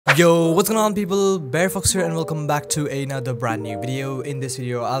Yo, what's going on people, BareFox here and welcome back to another brand new video. In this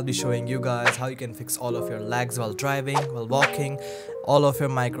video, I'll be showing you guys how you can fix all of your lags while driving, while walking, all of your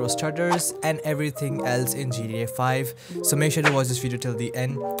micro stutters and everything else in GTA 5. So make sure to watch this video till the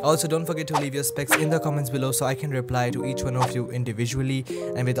end. Also, don't forget to leave your specs in the comments below so I can reply to each one of you individually.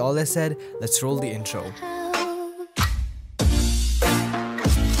 And with all that said, let's roll the intro.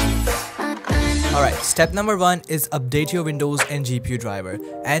 Alright, step number 1 is update your Windows and GPU driver.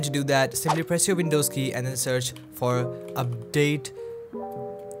 And to do that, simply press your Windows key and then search for update.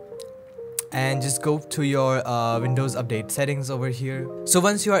 And just go to your Windows update settings over here. So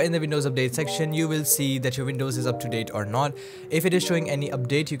once you are in the Windows update section, you will see that your Windows is up to date or not. If it is showing any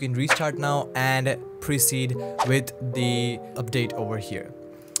update, you can restart now and proceed with the update over here.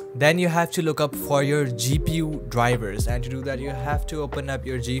 Then you have to look up for your GPU drivers, and to do that you have to open up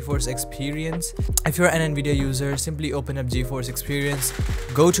your GeForce Experience. If you're an Nvidia user, simply open up GeForce Experience,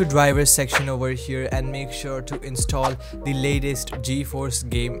 go to drivers section over here and make sure to install the latest GeForce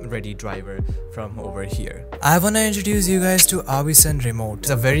Game Ready driver from over here. I want to introduce you guys to Awesun Remote. It's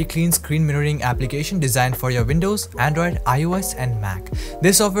a very clean screen mirroring application designed for your Windows, Android, iOS and Mac.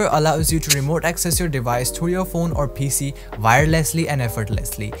 This software allows you to remote access your device through your phone or PC wirelessly and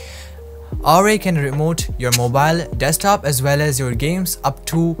effortlessly. Array can remote your mobile, desktop as well as your games up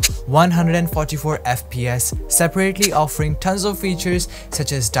to 144 FPS, separately offering tons of features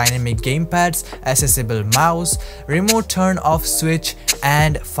such as dynamic gamepads, accessible mouse, remote turn off switch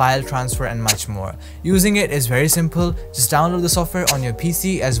and file transfer and much more. Using it is very simple. Just download the software on your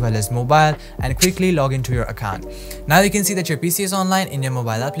PC as well as mobile and quickly log into your account. Now you can see that your PC is online in your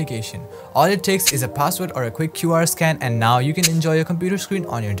mobile application. All it takes is a password or a quick QR scan and now you can enjoy your computer screen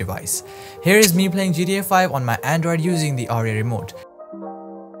on your device. Here is me playing GTA 5 on my Android using the Array remote.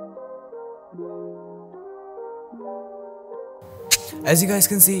 As you guys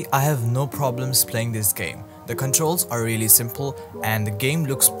can see, I have no problems playing this game. The controls are really simple and the game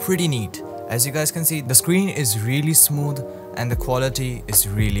looks pretty neat. As you guys can see, the screen is really smooth and the quality is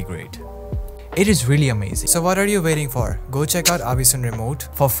really great. It is really amazing. So what are you waiting for? Go check out Awesun Remote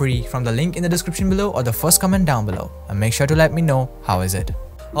for free from the link in the description below or the first comment down below. And make sure to let me know how is it.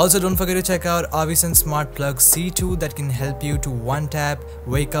 Also, don't forget to check out Awesun Smart Plug C2 that can help you to one tap,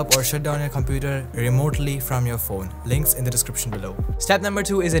 wake up or shut down your computer remotely from your phone. Links in the description below. Step number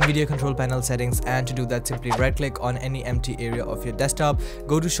 2 is Nvidia control panel settings, and to do that simply right click on any empty area of your desktop,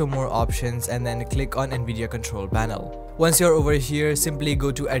 go to show more options and then click on Nvidia control panel. Once you're over here, simply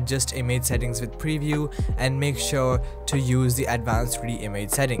go to adjust image settings with preview and make sure to use the advanced 3D image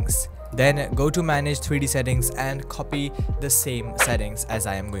settings. Then go to manage 3D settings and copy the same settings as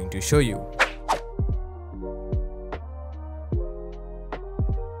I am going to show you.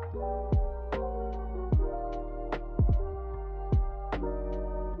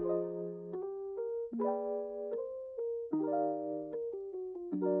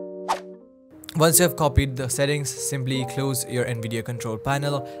 Once you have copied the settings, simply close your Nvidia control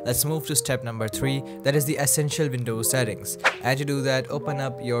panel. Let's move to step number 3, that is the essential Windows settings. And to do that, open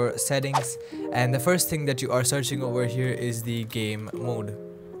up your settings and the first thing that you are searching over here is the game mode.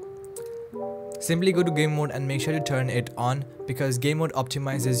 Simply go to game mode and make sure to turn it on because game mode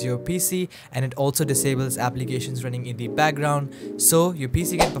optimizes your PC and it also disables applications running in the background so your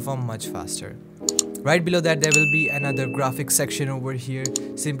PC can perform much faster. Right below that there will be another graphics section over here.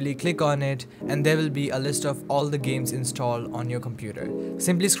 Simply click on it and there will be a list of all the games installed on your computer.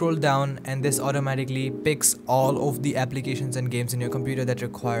 Simply scroll down and this automatically picks all of the applications and games in your computer that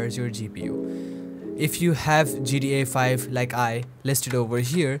requires your GPU. If you have GTA 5 like I listed over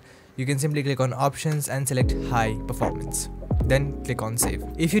here, you can simply click on options and select high performance. Then click on save.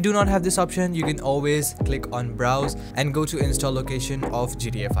 If you do not have this option, you can always click on browse and go to install location of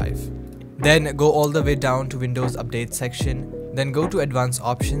GTA 5. Then go all the way down to Windows Update section, then go to Advanced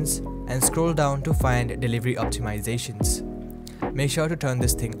Options and scroll down to find Delivery Optimizations. Make sure to turn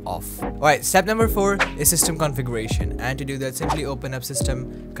this thing off. Alright, step number 4 is System Configuration, and to do that simply open up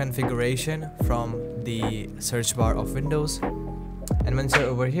System Configuration from the search bar of Windows. And once you're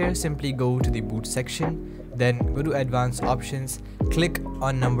over here, simply go to the boot section. Then go to Advanced Options, click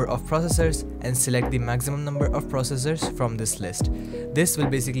on Number of Processors and select the maximum number of processors from this list. This will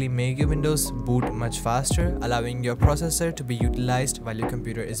basically make your Windows boot much faster, allowing your processor to be utilized while your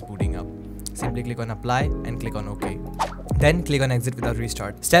computer is booting up. Simply click on Apply and click on OK. Then click on Exit without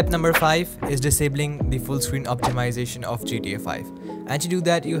restart. Step number 5 is disabling the full screen optimization of GTA 5. And to do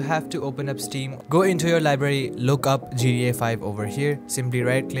that, you have to open up Steam, go into your library, look up GTA 5 over here, simply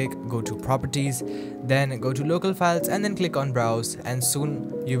right click, go to Properties, then go to local files and then click on browse, and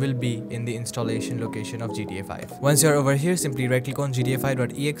soon you will be in the installation location of GTA 5. Once you're over here, simply right click on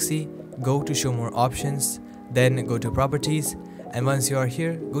GTA5.exe, go to show more options, then go to properties, and once you are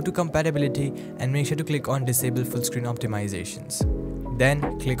here, go to compatibility and make sure to click on disable full screen optimizations.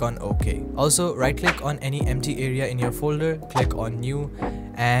 Then click on OK. Also right click on any empty area in your folder, click on new,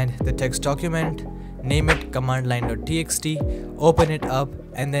 and the text document, name it commandline.txt, open it up,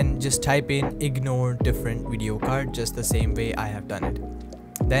 and then just type in ignore different video card, just the same way I have done it.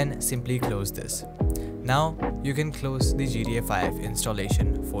 Then simply close this. Now you can close the GTA 5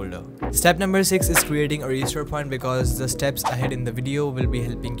 installation folder. Step number 6 is creating a restore point, because the steps ahead in the video will be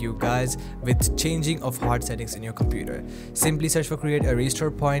helping you guys with changing of hard settings in your computer. Simply search for create a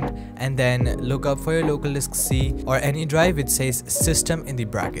restore point and then look up for your local disk C or any drive which says system in the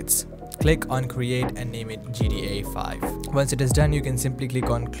brackets. Click on create and name it GTA 5. Once it is done, you can simply click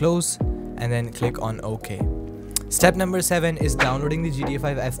on close and then click on OK. Step number 7 is downloading the GTA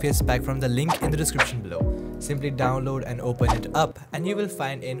 5 FPS pack from the link in the description below. Simply download and open it up, and you will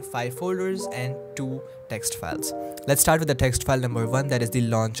find in 5 folders and 2 text files. Let's start with the text file number 1, that is the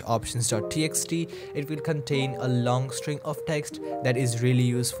launch options.txt. It will contain a long string of text that is really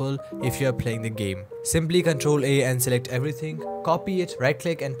useful if you are playing the game. Simply Ctrl A and select everything, copy it, right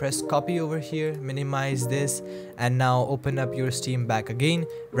click and press copy over here, minimize this, and now open up your Steam back again,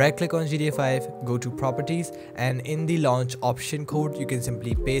 right click on GTA 5, go to properties, and in the launch option code you can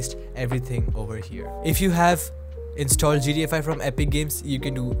simply paste everything over here. If you have installed GTA 5 from Epic Games, you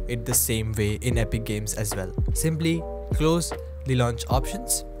can do it the same way in Epic Games as well. Simply close the launch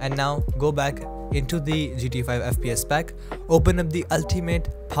options and now go back into the GTA 5 FPS pack, open up the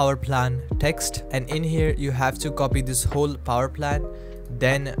ultimate power plan text, and in here you have to copy this whole power plan.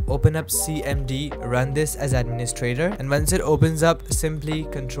 Then open up CMD, run this as administrator, and once it opens up, simply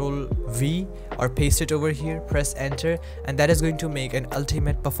Ctrl V or paste it over here, press enter, and that is going to make an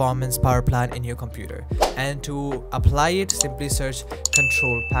ultimate performance power plan in your computer. And to apply it, simply search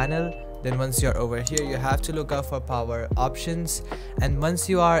control panel. Then once you're over here, you have to look out for power options, and once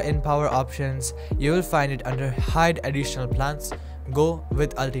you are in power options, you will find it under hide additional plans. Go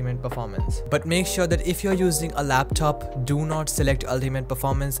with ultimate performance, but make sure that if you're using a laptop, do not select ultimate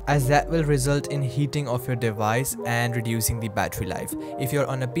performance, as that will result in heating of your device and reducing the battery life. If you're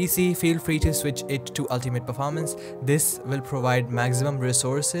on a PC, feel free to switch it to ultimate performance. This will provide maximum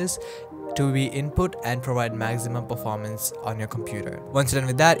resources to be input and provide maximum performance on your computer. Once you're done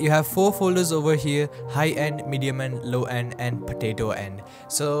with that, you have 4 folders over here: high end, medium end, low end, and potato end.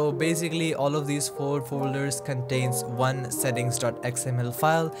 So basically all of these 4 folders contains one settings.xml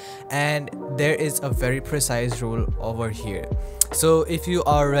file, and there is a very precise rule over here. So if you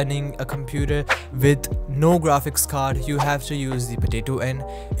are running a computer with no graphics card, you have to use the potato end.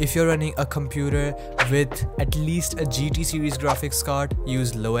 If you're running a computer with at least a GT series graphics card,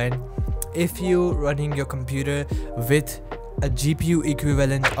 use low end. If you're running your computer with a GPU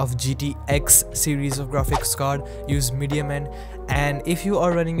equivalent of GTX series of graphics card, use medium end. And if you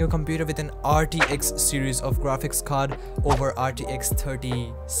are running your computer with an RTX series of graphics card over RTX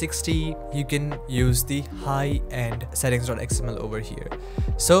 3060, you can use the high end settings.xml over here.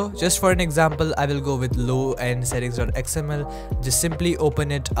 So just for an example, I will go with low end settings.xml. Just simply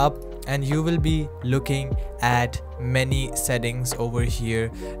open it up and you will be looking at many settings over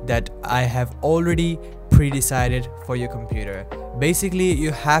here that I have already pre-decided for your computer. Basically,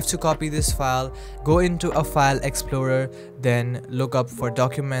 you have to copy this file, go into a file explorer, then look up for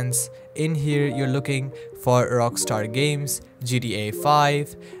documents. In here you're looking for Rockstar Games, GTA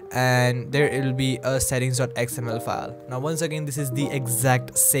 5, and there will be a settings.xml file. Now once again, this is the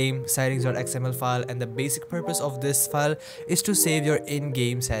exact same settings.xml file, and the basic purpose of this file is to save your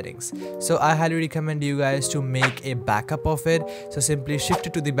in-game settings. So I highly recommend you guys to make a backup of it. So simply shift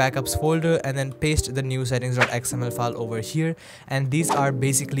it to the backups folder and then paste the new settings.xml file over here, and these are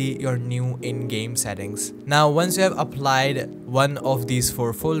basically your new in-game settings. Now once you have applied one of these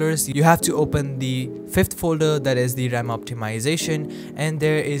 4 folders, you have to open the 5th folder, that is the RAM optimization, and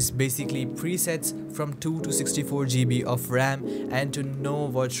there is basically presets from 2 to 64 GB of RAM. And to know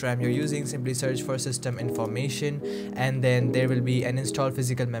what RAM you're using, simply search for system information, and then there will be an installed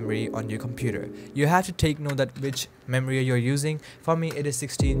physical memory on your computer. You have to take note that which memory you're using. For me it is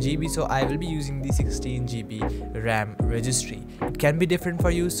 16 GB, so I will be using the 16 GB RAM registry. It can be different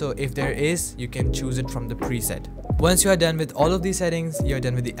for you, so if there is, you can choose it from the preset. Once you are done with all of these settings, you're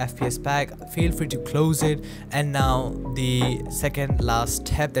done with the FPS pack, feel free to close it. And now the second last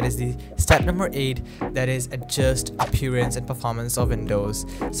step, that is the step number 8, that is adjust appearance and performance of Windows.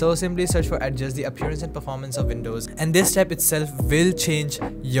 So simply search for adjust the appearance and performance of Windows, and this step itself will change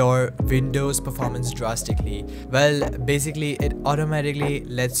your Windows performance drastically. Well, basically it automatically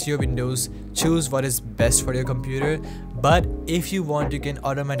lets your Windows choose what is best for your computer, but if you want, you can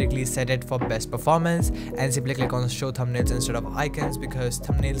automatically set it for best performance and simply click on show thumbnails instead of icons, because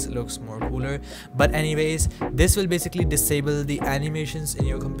thumbnails looks more cooler. But anyways, this will basically disable the animations in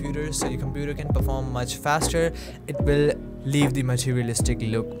your computer, so your computer can perform much faster. It will leave the materialistic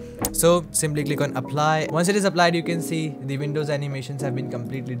look. So simply click on apply. Once it is applied, you can see the Windows animations have been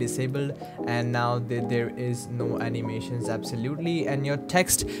completely disabled, and now there is no animations absolutely, and your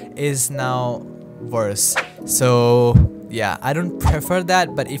text is now worse. So yeah, I don't prefer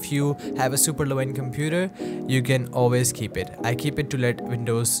that, but if you have a super low end computer, you can always keep it. I keep it to let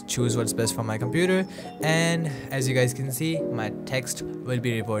Windows choose what's best for my computer, and as you guys can see, my text will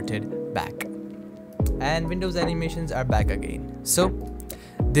be reverted back and Windows animations are back again. So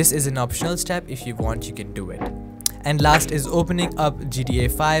this is an optional step. If you want, you can do it. And last is opening up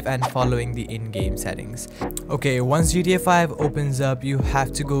GTA 5 and following the in-game settings. Okay, once GTA 5 opens up, you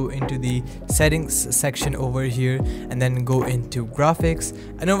have to go into the settings section over here and then go into graphics,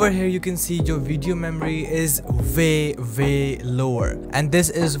 and over here you can see your video memory is way lower, and this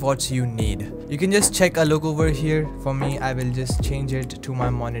is what you need. You can just check a look over here. For me, I will just change it to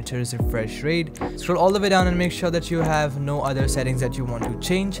my monitor's refresh rate. Scroll all the way down and make sure that you have no other settings that you want to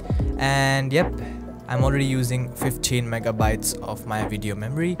change, and yep, I'm already using 15 megabytes of my video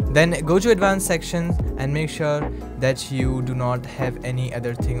memory. Then go to advanced section and make sure that you do not have any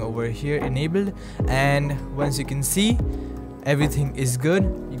other thing over here enabled, and once you can see everything is good,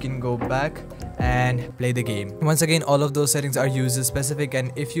 you can go back and play the game. Once again, all of those settings are user specific,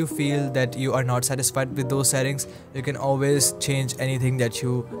 and if you feel that you are not satisfied with those settings, you can always change anything that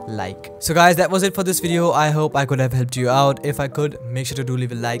you like. So guys, that was it for this video. I hope I could have helped you out. If I could, make sure to do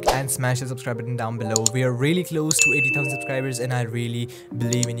leave a like and smash the subscribe button down below. We are really close to 80,000 subscribers and I really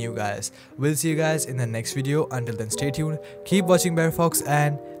believe in you guys. We'll see you guys in the next video. Until then, stay tuned, keep watching BareFox,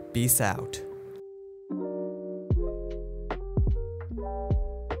 and peace out.